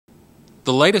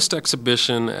The latest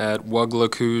exhibition at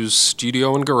Laku's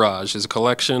Studio and Garage is a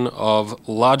collection of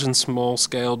large and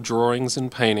small-scale drawings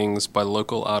and paintings by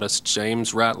local artists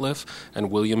James Ratliff and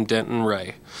William Denton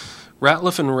Ray.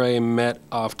 Ratliff and Ray met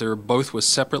after both were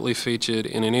separately featured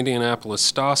in an Indianapolis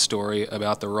Star story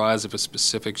about the rise of a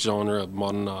specific genre of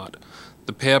modern art.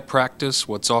 The pair practice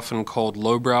what's often called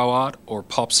lowbrow art or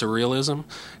pop surrealism,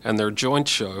 and their joint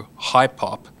show, High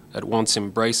Pop, at once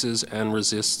embraces and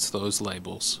resists those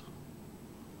labels.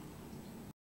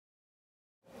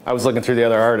 I was looking through the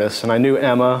other artists, and I knew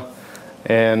Emma,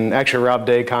 and actually Rob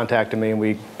Day contacted me, and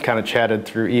we kind of chatted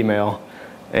through email.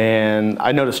 And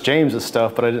I noticed James's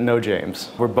stuff, but I didn't know James.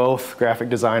 We're both graphic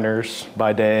designers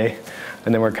by day,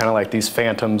 and then we're kind of like these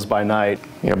phantoms by night.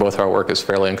 You know, both our work is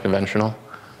fairly unconventional.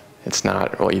 It's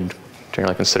not what you'd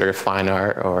generally consider fine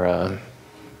art, or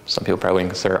some people probably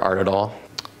wouldn't consider art at all.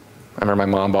 I remember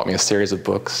my mom bought me a series of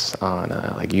books on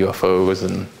like UFOs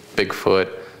and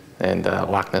Bigfoot and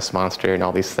Loch Ness Monster and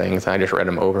all these things. And I just read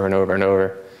them over and over and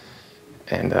over.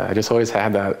 And I just always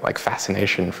had that like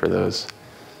fascination for those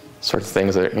sorts of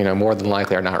things that, you know, more than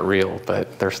likely are not real,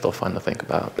 but they're still fun to think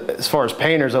about. As far as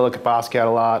painters, I look at Basquiat a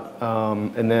lot.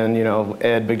 And then, you know,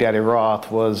 Ed Big Daddy Roth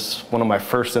was one of my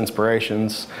first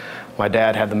inspirations. My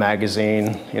dad had the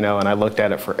magazine, you know, and I looked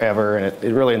at it forever, and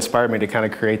it really inspired me to kind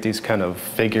of create these kind of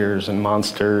figures and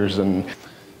monsters. And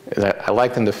I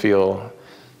like them to feel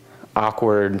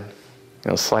awkward, you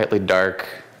know, slightly dark,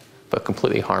 but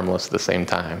completely harmless at the same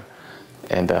time.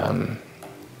 And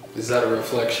is that a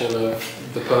reflection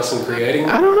of the person creating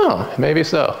them? I don't know, maybe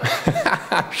so.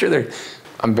 I'm sure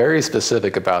I'm very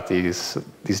specific about these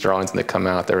drawings that come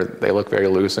out. They look very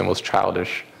loose and almost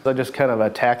childish. I just kind of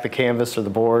attack the canvas or the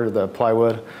board or the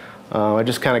plywood. I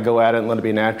just kind of go at it and let it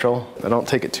be natural. I don't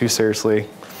take it too seriously,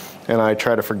 and I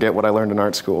try to forget what I learned in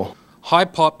art school. High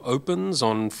Pop opens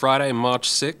on Friday, March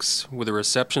 6th with a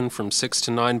reception from 6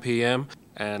 to 9 p.m.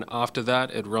 and after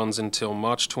that it runs until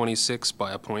March 26th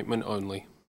by appointment only.